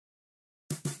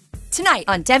Tonight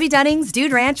on Debbe Dunning's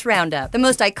Dude Ranch Roundup, the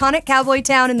most iconic cowboy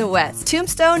town in the West,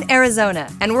 Tombstone, Arizona.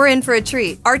 And we're in for a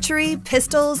treat. Archery,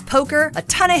 pistols, poker, a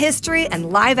ton of history,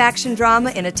 and live action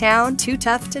drama in a town too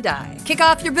tough to die. Kick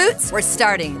off your boots. We're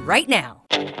starting right now.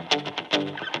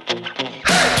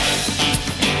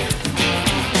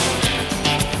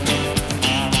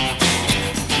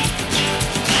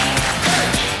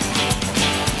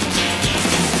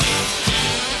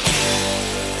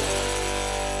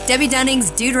 Debbe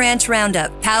Dunning's Dude Ranch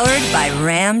Roundup, powered by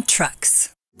Ram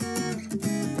Trucks.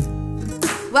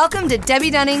 Welcome to Debbe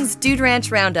Dunning's Dude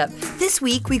Ranch Roundup. This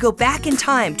week, we go back in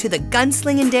time to the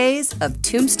gunslinging days of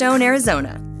Tombstone,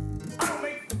 Arizona.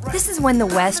 This is when the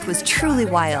West was truly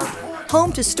wild,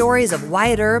 home to stories of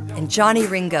Wyatt Earp and Johnny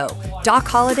Ringo, Doc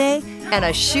Holliday, and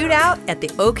a shootout at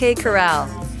the OK Corral.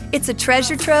 It's a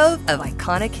treasure trove of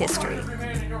iconic history.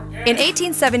 In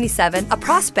 1877, a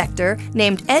prospector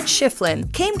named Ed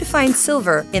Schieffelin came to find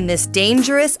silver in this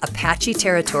dangerous Apache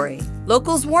territory.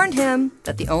 Locals warned him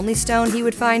that the only stone he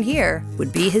would find here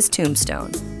would be his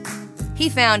tombstone. He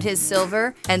found his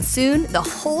silver, and soon the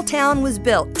whole town was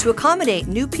built to accommodate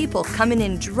new people coming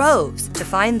in droves to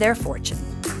find their fortune.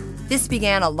 This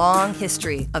began a long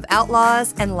history of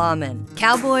outlaws and lawmen,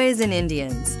 cowboys and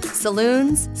Indians,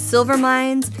 saloons, silver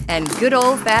mines, and good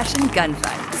old-fashioned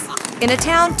gunfights. In a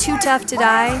town too tough to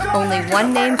die, only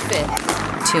one name fit: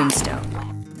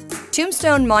 Tombstone.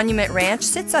 Tombstone Monument Ranch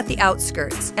sits at the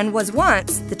outskirts and was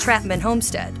once the Trapman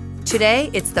homestead.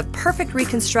 Today, it's the perfect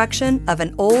reconstruction of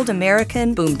an old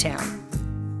American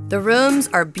boomtown. The rooms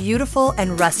are beautiful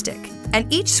and rustic,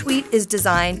 and each suite is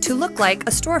designed to look like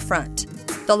a storefront.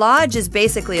 The lodge is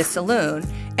basically a saloon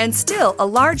and still a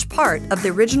large part of the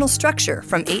original structure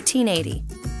from 1880.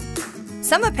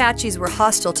 Some Apaches were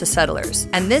hostile to settlers,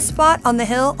 and this spot on the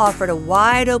hill offered a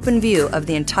wide open view of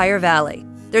the entire valley.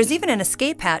 There's even an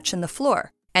escape hatch in the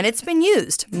floor, and it's been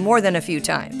used more than a few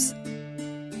times.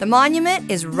 The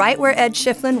monument is right where Ed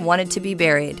Schieffelin wanted to be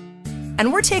buried,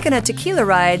 and we're taking a tequila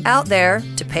ride out there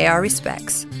to pay our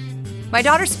respects. My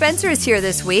daughter Spencer is here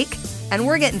this week, and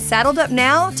we're getting saddled up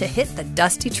now to hit the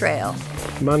dusty trail.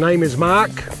 My name is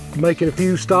Mike. Making a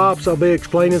few stops. I'll be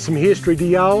explaining some history to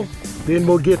y'all. Then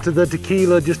we'll get to the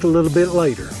tequila just a little bit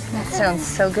later. That sounds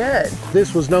so good.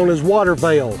 This was known as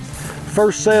Watervale,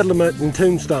 first settlement in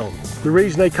Tombstone. The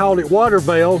reason they called it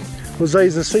Watervale was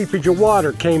as the seepage of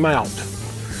water came out,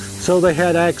 so they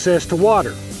had access to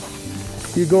water.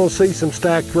 You're going to see some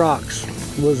stacked rocks.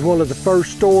 It was one of the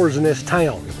first stores in this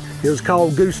town. It was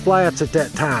called Goose Flats at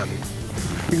that time.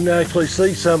 You can actually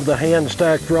see some of the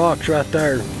hand-stacked rocks right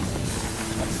there.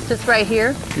 Just right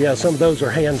here? Yeah, some of those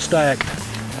are hand-stacked.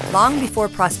 Long before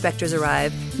prospectors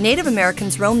arrived, Native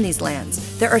Americans roamed these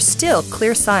lands. There are still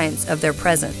clear signs of their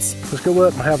presence. Let's go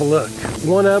up and have a look.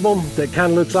 One of them, that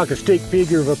kind of looks like a stick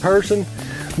figure of a person,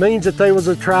 means that they was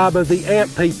a tribe of the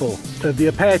Ant people of the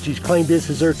Apaches claimed this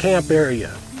as their camp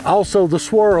area. Also the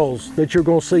swirls that you're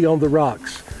going to see on the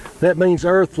rocks. That means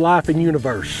Earth, life, and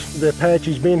universe. The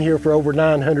Apache's been here for over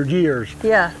 900 years.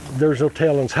 Yeah. There's no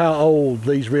telling how old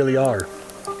these really are.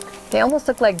 They almost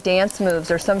look like dance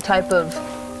moves or some type of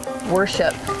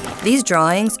worship. These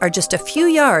drawings are just a few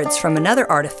yards from another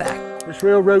artifact. This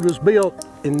railroad was built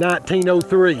in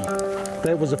 1903.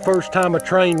 That was the first time a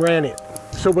train ran it.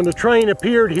 So when the train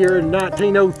appeared here in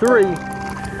 1903,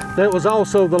 that was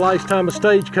also the last time a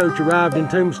stagecoach arrived in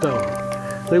Tombstone.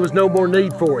 There was no more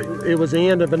need for it. It was the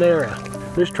end of an era.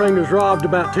 This train was robbed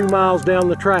about 2 miles down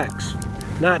the tracks,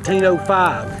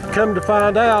 1905. Come to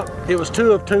find out, it was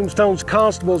 2 of Tombstone's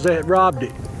constables that had robbed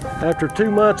it. After 2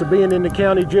 months of being in the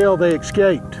county jail, they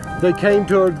escaped. They came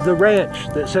to the ranch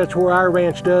that sits where our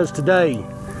ranch does today,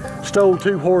 stole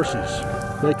 2 horses.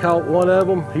 They caught one of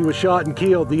them, he was shot and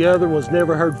killed. The other was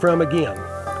never heard from again.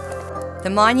 The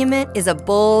monument is a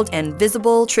bold and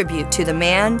visible tribute to the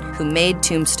man who made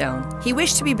Tombstone. He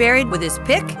wished to be buried with his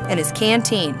pick and his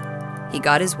canteen. He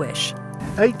got his wish.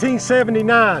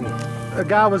 1879, a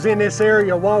guy was in this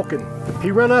area walking.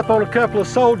 He ran up on a couple of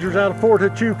soldiers out of Fort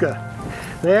Huachuca.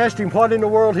 They asked him what in the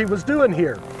world he was doing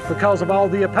here because of all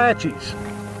the Apaches.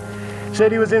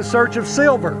 Said he was in search of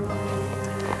silver.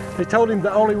 They told him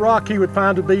the only rock he would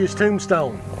find would be his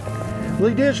tombstone. Well,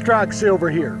 he did strike silver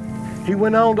here. He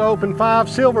went on to open 5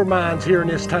 silver mines here in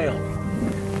this town.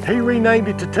 He renamed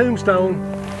it to Tombstone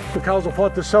because of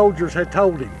what the soldiers had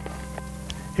told him.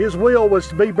 His will was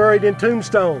to be buried in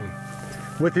Tombstone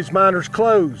with his miner's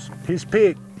clothes, his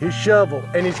pick, his shovel,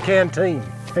 and his canteen.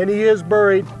 And he is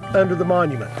buried under the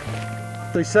monument.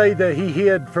 They say that he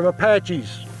hid from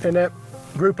Apaches in that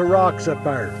group of rocks up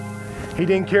there. He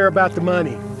didn't care about the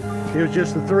money. It was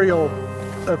just the thrill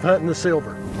of hunting the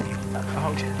silver.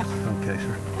 Okay,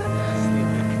 sir.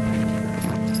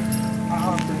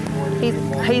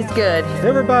 He's good.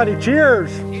 Everybody,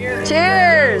 cheers.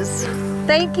 Cheers!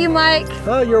 Thank you, Mike.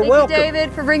 Oh, you're welcome. Thank you,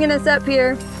 David, for bringing us up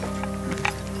here.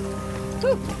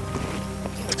 Woo.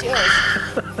 Cheers.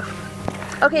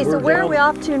 Okay, so where are we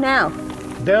off to now?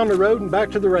 Down the road and back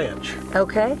to the ranch.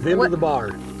 Okay. Then to the bar.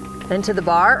 Then to the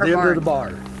bar or Then barn? to the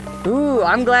bar. Ooh,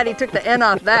 I'm glad he took the N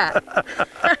off that.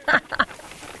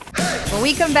 When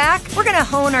we come back, we're gonna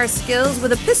hone our skills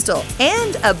with a pistol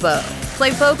and a bow.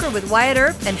 Play poker with Wyatt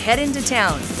Earp and head into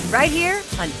town, right here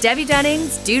on Debbe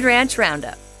Dunning's Dude Ranch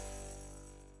Roundup.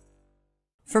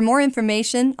 For more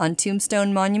information on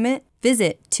Tombstone Monument,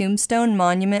 visit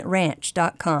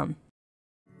tombstonemonumentranch.com.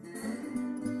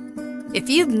 If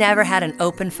you've never had an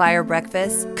open fire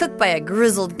breakfast cooked by a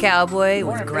grizzled cowboy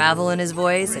with gravel in his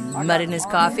voice and mud in his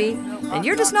coffee, then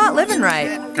you're just not living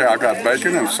right. Okay, I've got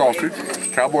bacon and sausage,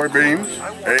 cowboy beans,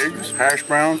 eggs, hash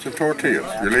browns, and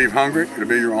tortillas. You leave hungry, it'll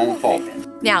be your own fault.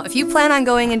 Now, if you plan on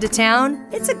going into town,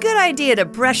 it's a good idea to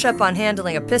brush up on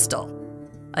handling a pistol.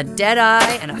 A dead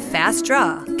eye and a fast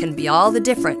draw can be all the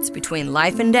difference between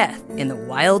life and death in the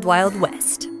wild, wild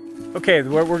west. Okay,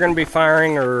 what we're going to be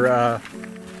firing are,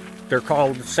 they're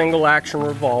called single action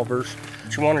revolvers.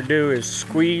 What you want to do is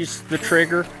squeeze the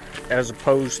trigger as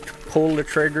opposed to pull the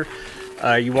trigger.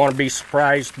 You want to be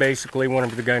surprised basically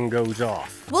whenever the gun goes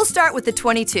off. We'll start with the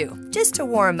 22, just to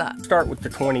warm up. Start with the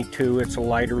 22, it's a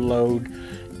lighter load,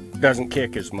 doesn't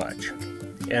kick as much.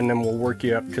 And then we'll work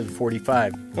you up to the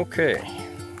 45. Okay,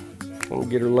 we'll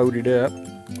get her loaded up.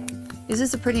 Is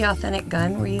this a pretty authentic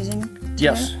gun we're using today?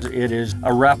 Yes, it is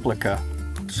a replica.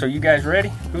 So you guys ready?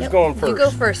 Who's going first? You go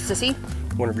first, sissy.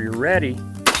 Whenever you're ready.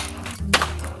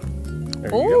 There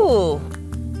you Ooh,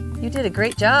 you did a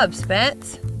great job,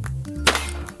 Spence. go.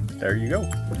 There you go.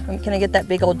 Can I get that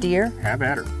big old deer? Have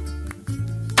at her.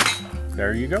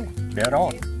 There you go. Dead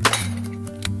on.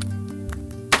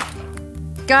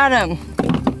 Got him.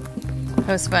 That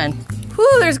was fun.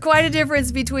 Whew, there's quite a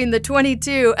difference between the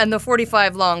 22 and the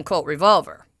 45 long Colt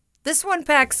revolver. This one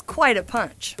packs quite a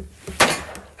punch.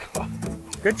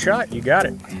 Good shot, you got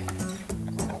it.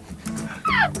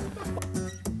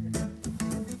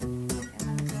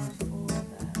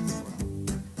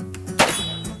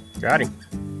 Got him.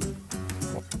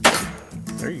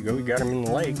 There you go, you got him in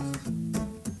the leg.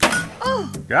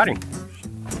 Oh! Got him.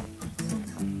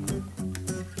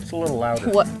 It's a little louder.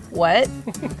 What?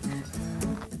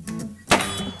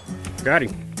 Got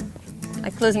him.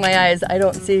 I close my eyes, I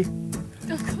don't see.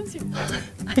 Don't close your eyes.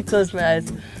 I closed my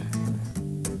eyes.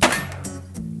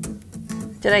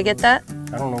 Did I get that?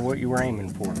 I don't know what you were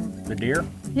aiming for. The deer?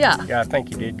 Yeah. Yeah, I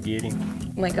think you did get him.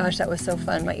 Oh my gosh, that was so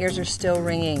fun. My ears are still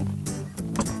ringing.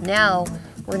 Now,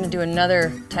 we're gonna do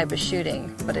another type of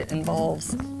shooting, but it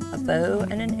involves a bow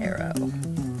and an arrow.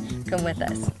 Come with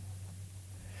us.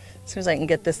 As soon as I can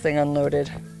get this thing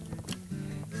unloaded.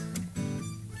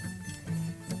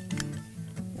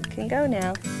 You can go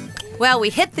now. Well,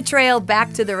 we hit the trail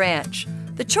back to the ranch.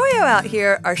 The choyo out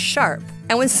here are sharp,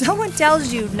 and when someone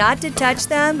tells you not to touch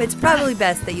them, it's probably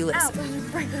best that you listen.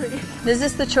 Is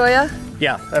this the choya?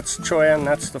 Yeah, that's choya and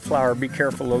that's the flower. Be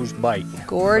careful, those bite.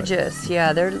 Gorgeous,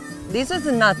 yeah. These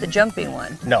are not the jumping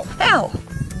one. No. Ow!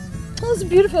 Oh, it's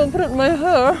beautiful and put it in my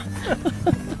hair.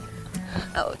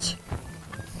 Ouch.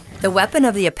 The weapon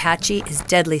of the Apache is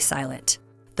deadly silent.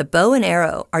 The bow and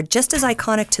arrow are just as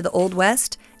iconic to the Old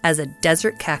West as a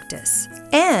desert cactus,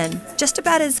 and just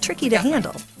about as tricky to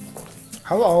handle.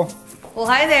 Hello. Well,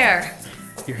 hi there.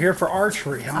 You're here for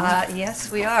archery, huh?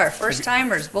 Yes, we are. First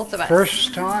timers, both of us.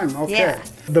 First time, okay. Yeah.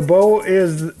 The bow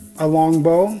is a long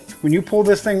bow. When you pull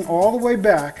this thing all the way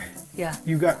back, Yeah.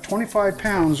 you got 25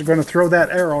 pounds. You're going to throw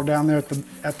that arrow down there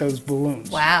at those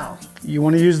balloons. Wow. You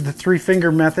want to use the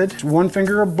 3-finger method. 1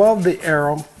 finger above the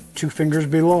arrow, 2 fingers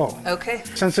below. Okay.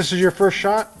 Since this is your first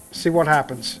shot, see what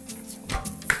happens.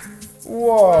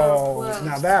 Whoa,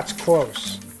 now that's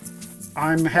close.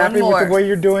 I'm happy with the way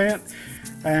you're doing it,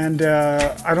 and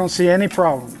I don't see any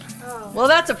problem. Well,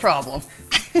 that's a problem.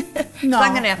 No, So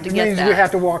I'm gonna have to it get means that. you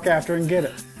have to walk after and get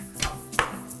it.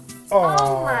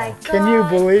 Oh, my God. Can you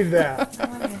believe that?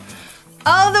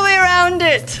 All the way around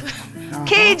it.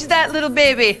 Cage that little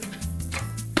baby.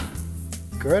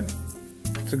 Good.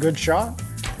 It's a good shot.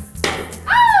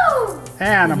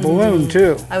 And a balloon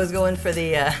too. I was going for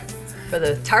the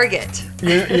target.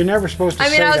 You're never supposed to I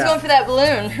say mean, I was that. going for that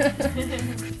balloon.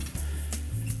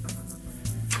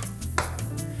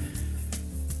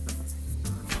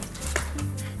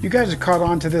 You guys have caught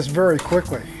on to this very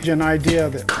quickly. An idea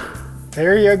that,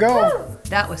 there you go.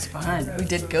 That was fun. We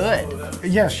did good.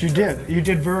 Yes, you did. You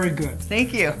did very good.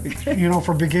 Thank you. You know,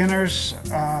 for beginners,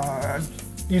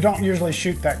 you don't usually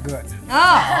shoot that good. Oh,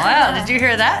 wow, did you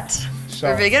hear that?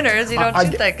 So, For beginners, you don't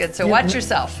shoot that good, so watch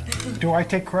yourself. Do I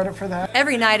take credit for that?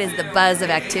 Every night is the buzz of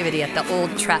activity at the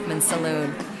old Trapman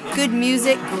Saloon. Good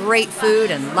music, great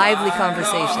food, and lively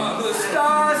conversation. The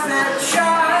stars that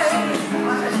shine,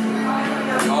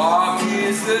 dark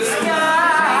is the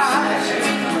sky.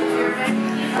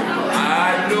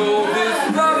 I know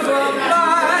this love of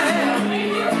mine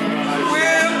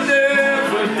will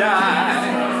never die.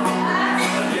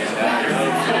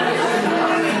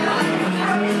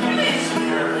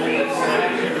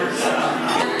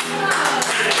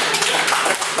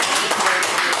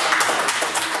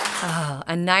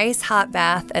 A nice hot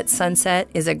bath at sunset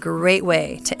is a great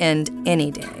way to end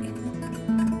any day.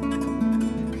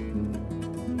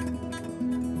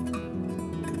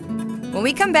 When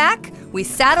we come back, we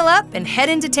saddle up and head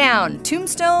into town.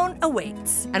 Tombstone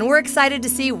awaits, and we're excited to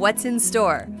see what's in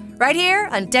store. Right here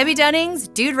on Debbe Dunning's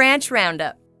Dude Ranch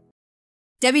Roundup.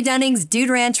 Debbe Dunning's Dude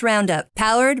Ranch Roundup,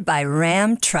 powered by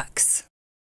Ram Trucks.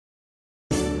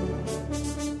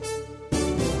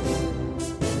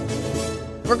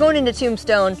 We're going into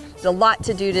Tombstone. There's a lot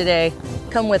to do today.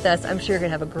 Come with us. I'm sure you're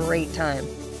gonna have a great time.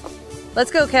 Let's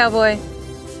go, cowboy.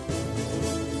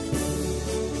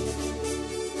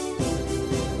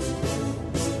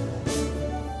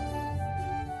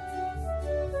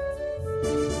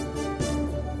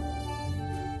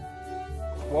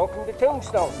 Welcome to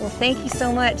Tombstone. Well, thank you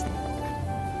so much.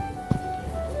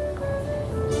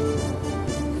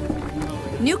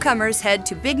 Newcomers head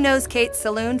to Big Nose Kate's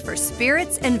saloon for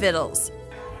spirits and victuals.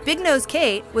 Big Nose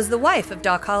Kate was the wife of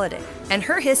Doc Holliday, and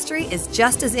her history is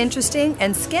just as interesting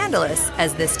and scandalous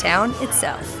as this town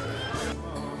itself.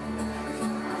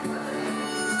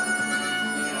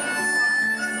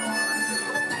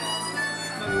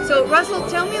 So, Russell,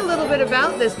 tell me a little bit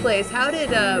about this place. How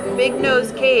did Big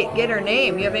Nose Kate get her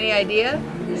name? You have any idea?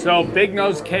 So, Big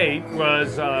Nose Kate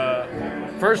was,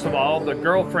 first of all, the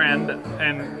girlfriend,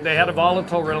 and they had a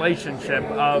volatile relationship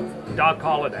of Doc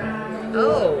Holliday.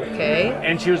 Oh, okay.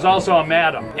 And she was also a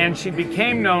madam. And she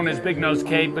became known as Big Nose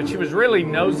Kate, but she was really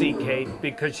Nosy Kate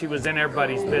because she was in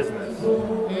everybody's business.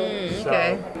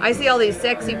 Okay. I see all these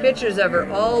sexy pictures of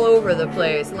her all over the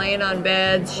place, laying on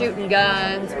beds, shooting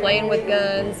guns, playing with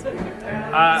guns.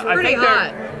 It's pretty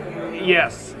hot.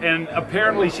 Yes, and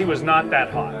apparently she was not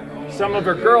that hot. Some of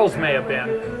her girls may have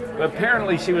been, but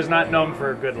apparently she was not known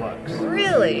for her good looks.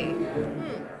 Really?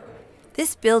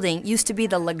 This building used to be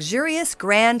the luxurious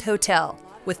Grand Hotel,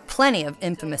 with plenty of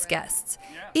infamous guests.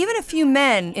 Even a few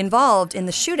men involved in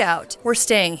the shootout were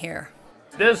staying here.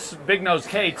 This Big Nose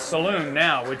Kate's saloon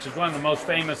now, which is one of the most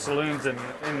famous saloons in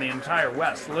the entire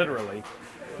West, literally,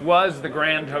 was the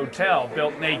Grand Hotel,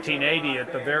 built in 1880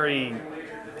 at the very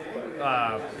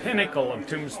pinnacle of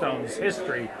Tombstone's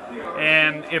history.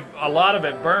 And a lot of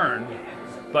it burned,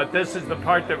 but this is the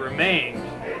part that remained.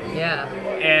 Yeah.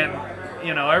 And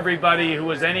you know, everybody who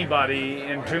was anybody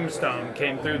in Tombstone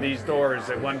came through these doors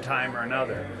at one time or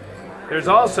another. There's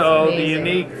also the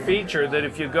unique feature that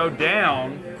if you go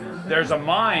down, there's a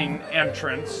mine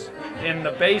entrance in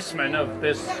the basement of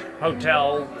this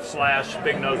hotel /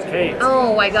 Big Nose Kate.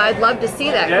 Oh my God, I'd love to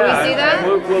see that. Can we see that?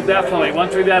 We'll definitely,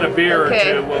 once we've had a beer or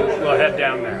two, we'll head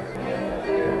down there.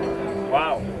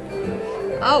 Wow.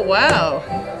 Oh, wow.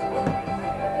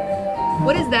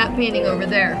 What is that painting over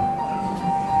there?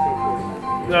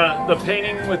 The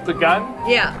painting with the gun?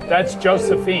 Yeah. That's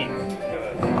Josephine.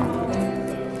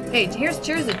 Hey, cheers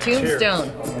to Tombstone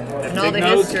and all the Big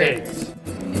Nose history. Kates.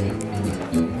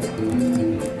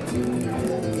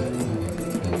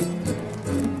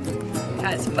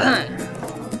 That's fun.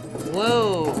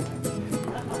 Whoa.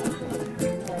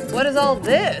 What is all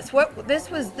this?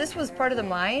 This was part of the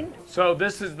mine? So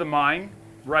this is the mine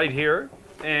right here.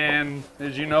 And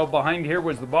as you know, behind here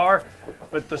was the bar,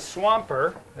 but the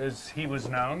swamper, as he was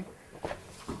known,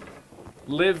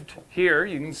 lived here.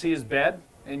 You can see his bed,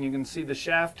 and you can see the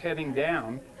shaft heading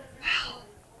down. Wow.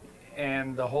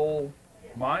 And the whole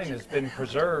mine has been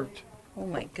preserved. Oh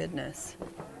my goodness.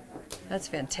 That's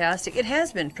fantastic. It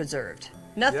has been preserved.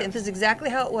 Nothing. Yes. This is exactly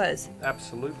how it was.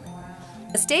 Absolutely.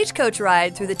 A stagecoach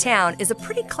ride through the town is a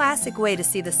pretty classic way to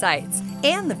see the sights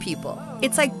and the people.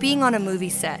 It's like being on a movie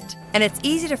set, and it's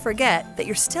easy to forget that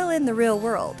you're still in the real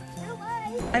world.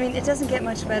 I mean, it doesn't get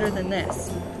much better than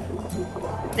this.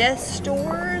 The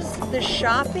stores, the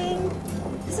shopping,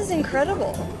 this is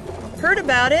incredible. Heard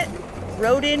about it,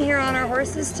 rode in here on our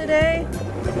horses today.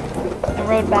 And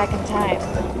rode back in time.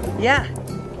 Yeah.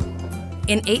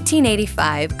 In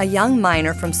 1885, a young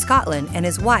miner from Scotland and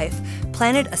his wife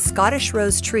planted a Scottish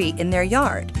rose tree in their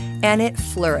yard, and it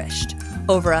flourished.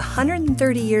 Over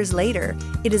 130 years later,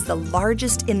 it is the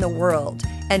largest in the world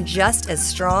and just as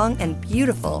strong and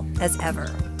beautiful as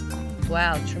ever.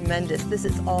 Wow, tremendous. This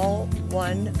is all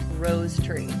one rose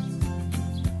tree.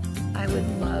 I would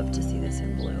love to see this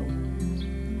in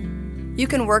bloom. You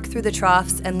can work through the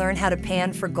troughs and learn how to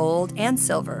pan for gold and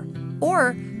silver,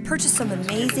 or purchase some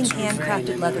amazing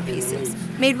handcrafted leather pieces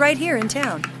made right here in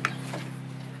town.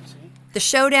 The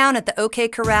showdown at the OK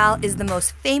Corral is the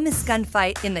most famous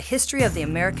gunfight in the history of the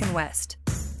American West.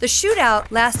 The shootout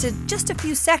lasted just a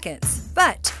few seconds,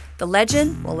 but the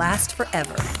legend will last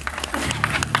forever.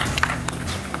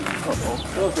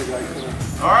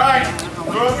 All right,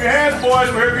 throw up your hands, boys.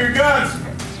 We're here for your guns.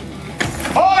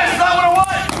 Oh, that's not what I want.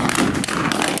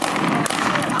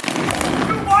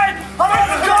 You what? I'm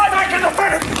going to go back in the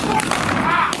fence.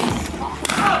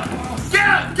 Get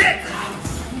up, get.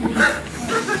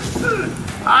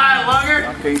 All right, Lugger.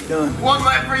 Okay, done. One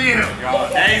left for you.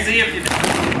 Easy if you.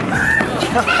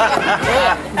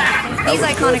 These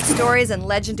iconic stories and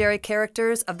legendary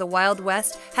characters of the Wild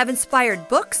West have inspired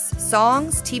books,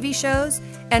 songs, TV shows,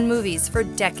 and movies for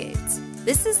decades.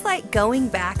 This is like going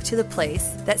back to the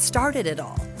place that started it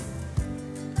all.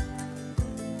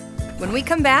 When we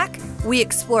come back, we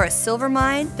explore a silver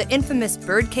mine, the infamous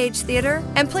Birdcage Theater,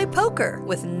 and play poker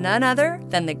with none other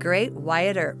than the great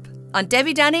Wyatt Earp on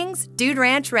Debbe Dunning's Dude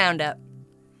Ranch Roundup.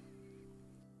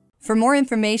 For more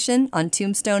information on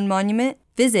Tombstone Monument,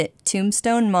 visit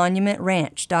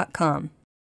tombstonemonumentranch.com.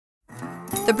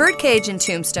 The Birdcage in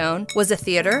Tombstone was a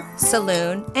theater,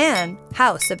 saloon, and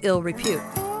house of ill repute.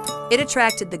 It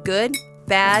attracted the good,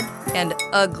 bad, and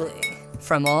ugly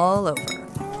from all over.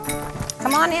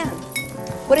 Come on in.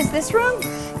 What is this room?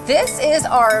 This is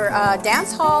our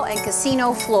dance hall and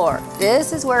casino floor.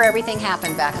 This is where everything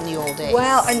happened back in the old days.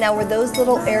 Wow, and now were those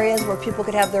little areas where people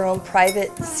could have their own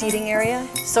private seating area?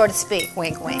 So to speak,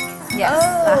 wink, wink. Yes.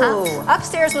 Oh.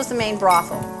 Upstairs was the main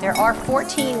brothel. There are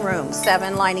 14 rooms,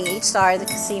 7 lining each side of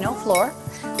the casino floor.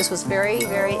 This was very,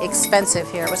 very expensive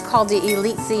here. It was called the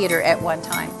Elite Theater at one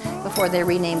time before they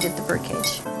renamed it the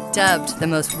Birdcage. Dubbed the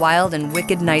most wild and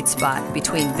wicked night spot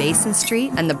between Basin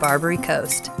Street and the Barbary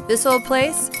Coast. This old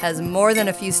place has more than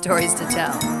a few stories to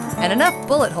tell, and enough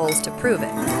bullet holes to prove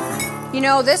it. You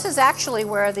know, this is actually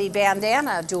where the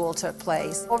bandana duel took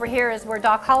place. Over here is where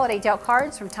Doc Holliday dealt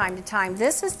cards from time to time.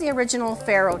 This is the original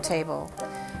faro table.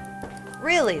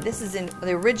 Really? This is in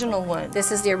the original one?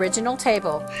 This is the original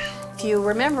table. If you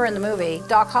remember in the movie,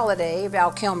 Doc Holliday,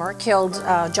 Val Kilmer, killed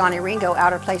Johnny Ringo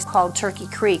out at a place called Turkey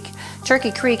Creek.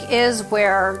 Turkey Creek is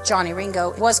where Johnny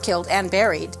Ringo was killed and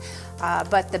buried,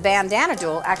 but the bandana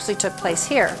duel actually took place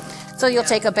here. So you'll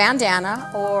take a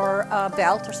bandana or a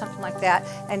belt or something like that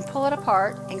and pull it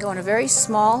apart and go in a very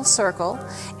small circle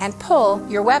and pull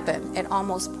your weapon at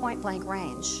almost point-blank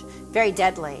range. Very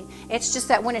deadly. It's just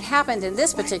that when it happened in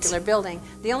this particular building,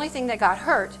 the only thing that got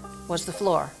hurt was the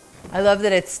floor. I love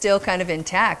that it's still kind of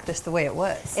intact, just the way it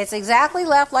was. It's exactly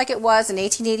left like it was in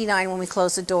 1889 when we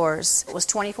closed the doors. It was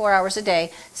 24 hours a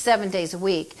day, 7 days a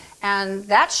week. And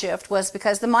that shift was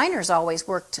because the miners always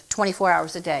worked 24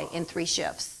 hours a day in 3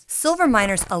 shifts. Silver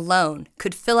miners alone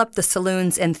could fill up the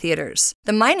saloons and theaters.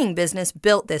 The mining business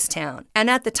built this town, and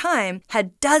at the time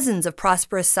had dozens of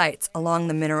prosperous sites along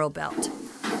the mineral belt.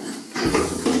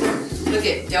 Look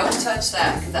it, don't touch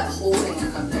that, because that whole thing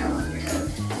will come down on your head.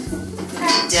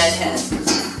 Deadhead.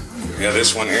 Yeah,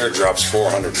 this one here drops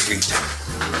 400 feet.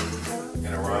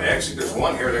 In a row. Actually, there's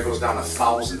one here that goes down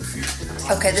 1,000 feet.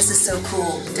 Okay, this is so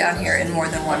cool down here in more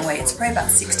than one way. It's probably about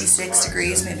 66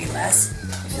 degrees, maybe less.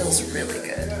 It feels really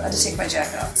good. I had to take my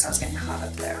jacket off because I was getting hot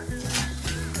up there.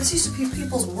 This used to be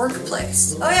people's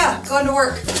workplace. Oh yeah, going to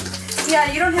work.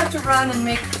 Yeah, you don't have to run and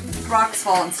make rocks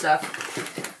fall and stuff.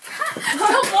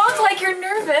 Don't walk like you're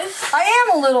nervous. I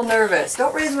am a little nervous.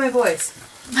 Don't raise my voice.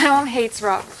 My mom hates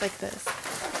rocks like this.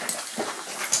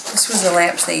 This was the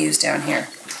lamps they used down here.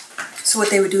 So what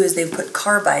they would do is they would put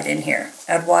carbide in here,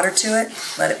 add water to it,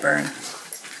 let it burn.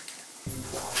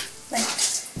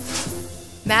 Thanks.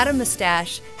 Madame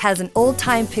Mustache has an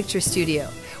old-time picture studio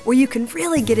where you can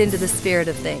really get into the spirit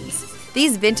of things.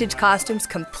 These vintage costumes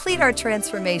complete our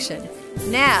transformation.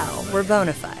 Now we're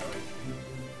bona fide.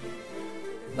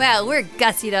 Well, we're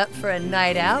gussied up for a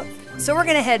night out, so we're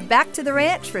gonna head back to the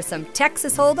ranch for some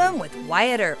Texas Hold'em with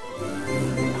Wyatt Earp.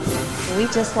 We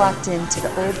just walked into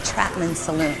the old Trapman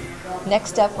Saloon.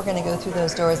 Next up, we're gonna go through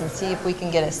those doors and see if we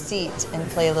can get a seat and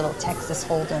play a little Texas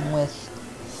Hold'em with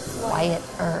Wyatt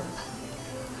Earp.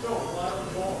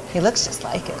 He looks just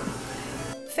like him.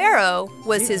 Faro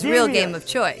was his real game of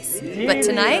choice, but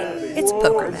tonight, it's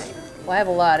poker night. Well, I have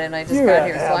a lot and I just got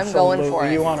here, so I'm going for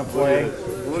it. You want to play?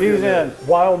 She's in.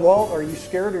 Wild Walt, are you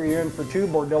scared or are you in for 2?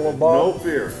 Bordello Bob? No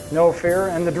fear. No fear.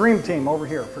 And the Dream Team over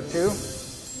here for 2.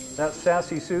 That's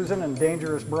Sassy Susan and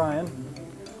Dangerous Brian.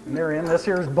 And they're in. This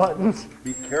here's Buttons.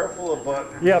 Be careful of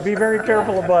Buttons. Yeah, be very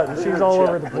careful of Buttons. She's all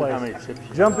over the place.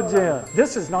 Jumping Jen.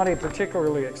 This is not a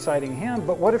particularly exciting hand,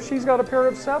 but what if she's got a pair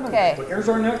of 7s? Okay. Here's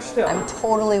our next step. I'm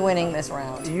totally winning this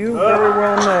round. You very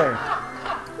well may.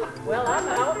 Well, I'm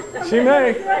out. She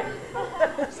may.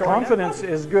 Confidence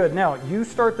is good. Now, you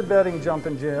start the betting,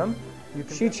 Jumpin' Jim.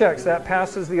 She checks. That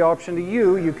passes the option to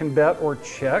you. You can bet or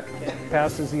check.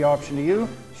 Passes the option to you.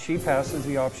 She passes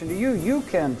the option to you. You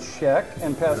can check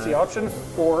and pass the option,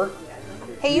 or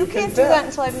hey, you can't do that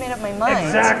until I've made up my mind.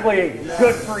 Exactly.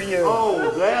 Good for you.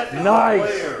 Oh, that is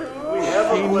nice. We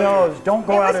have he knows. Don't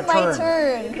go out of turn. It was my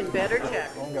turn. You can bet or check.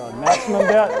 Oh God. Maximum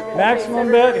bet.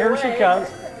 Maximum bet. Here she comes.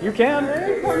 You can.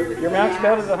 Your max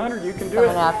bet is 100. You can do it.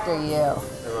 Coming after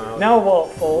you. Now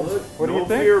Walt folds. What do you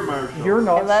think? You're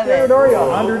not scared, are you?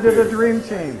 100 to the dream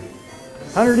team.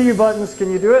 100 to you, Buttons. Can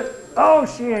you do it? Oh,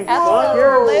 she ain't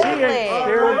scared. She ain't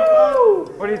scared.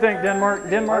 What do you think, Denmark?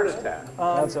 Denmark?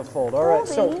 That's a fold. All right,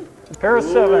 so pair of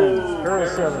 7s. Pair of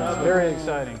 7s. Very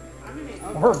exciting.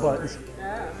 More Buttons.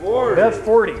 That's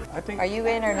 40. I think. Are you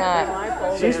in or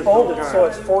not? She's folded, so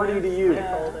it's 40 to you.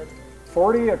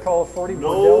 40, I call it 40.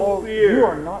 No fear. You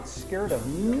are not scared of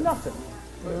nothing.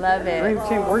 Love it. Dream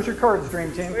Team, where's your cards,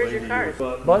 Dream Team? Where's your cards?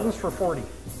 Buttons for 40.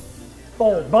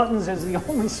 Fold. Buttons is the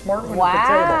only smart one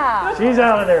at the table. She's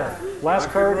out of there. Last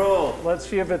card. Let's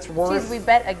see if it's worth. Geez, we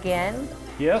bet again?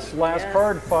 Yes, last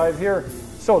card, 5 here.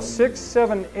 So 6,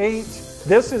 7, 8.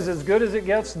 This is as good as it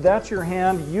gets. That's your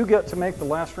hand. You get to make the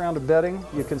last round of betting.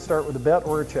 You can start with a bet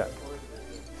or a check.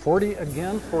 40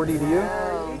 again, 40 to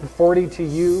you. 40 to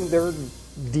you. They're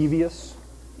devious.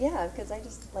 Yeah, because I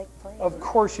just like playing. Of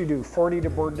course you do. 40 to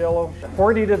Bordello.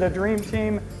 40 to the Dream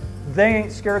Team. They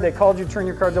ain't scared. They called you. Turn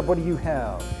your cards up. What do you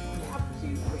have?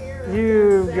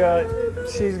 You've got,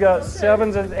 she's got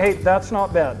 7s and, hey, that's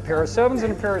not bad. Pair of 7s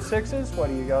and a pair of 6s. What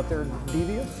do you got there,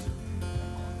 devious?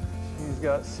 She's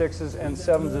got 6s and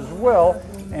 7s as well.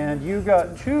 And you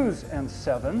got 2s and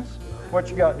 7s. What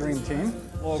you got, Dream Team?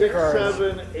 6,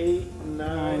 7, 8,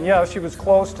 9. Yeah, she was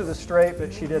close to the straight,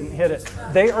 but she didn't hit it.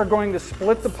 They are going to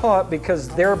split the pot because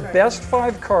their best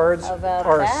 5 cards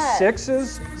are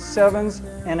 6s, 7s,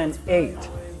 and an 8.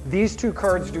 These 2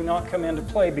 cards do not come into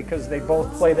play because they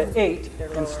both play the 8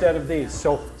 instead of these.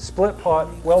 So split pot.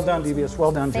 Well done, Devious.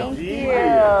 Well done, Joe. Thank you.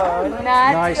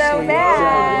 Not so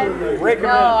bad. Break them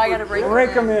in. I gotta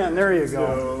break them in. There you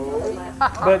go.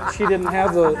 But she didn't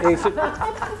have the 8.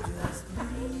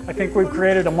 I think we've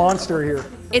created a monster here.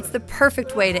 It's the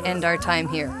perfect way to end our time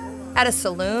here. At a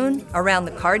saloon, around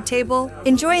the card table,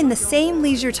 enjoying the same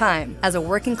leisure time as a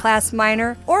working class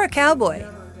miner or a cowboy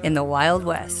in the Wild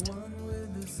West.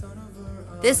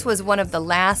 This was one of the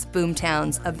last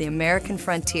boomtowns of the American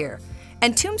frontier,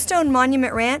 and Tombstone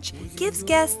Monument Ranch gives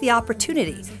guests the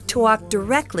opportunity to walk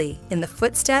directly in the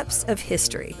footsteps of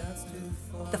history.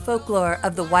 The folklore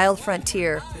of the wild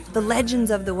frontier, the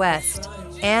legends of the West,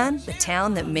 and the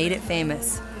town that made it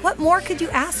famous. What more could you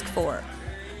ask for?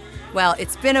 Well,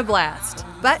 it's been a blast,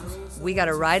 but we got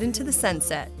to ride into the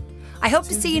sunset. I hope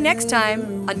to see you next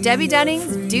time on Debbe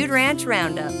Dunning's Dude Ranch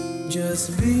Roundup.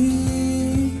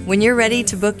 When you're ready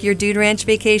to book your Dude Ranch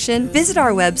vacation, visit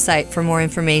our website for more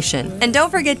information. And don't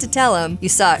forget to tell them you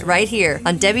saw it right here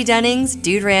on Debbe Dunning's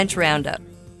Dude Ranch Roundup.